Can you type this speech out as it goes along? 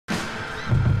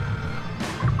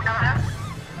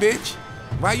bitch?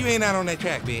 Why you ain't out on that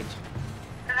track, bitch?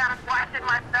 Because I'm washing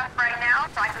my stuff right now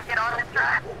so I can get on the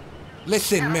track.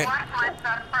 Listen, man. Wash my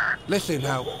stuff first. Listen,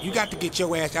 now, you got to get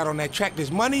your ass out on that track.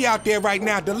 There's money out there right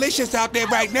now. Delicious out there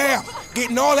right now.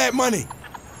 Getting all that money.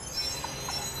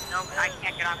 No, I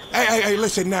can't get on the track. Hey,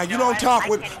 listen now. You don't talk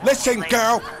with... Listen,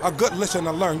 girl. A good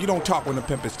listener learn. You don't talk when the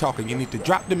pimp is talking. You need to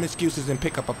drop them excuses and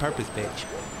pick up a purpose, bitch.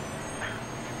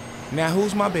 Now,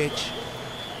 who's my bitch?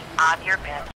 I'm your bitch.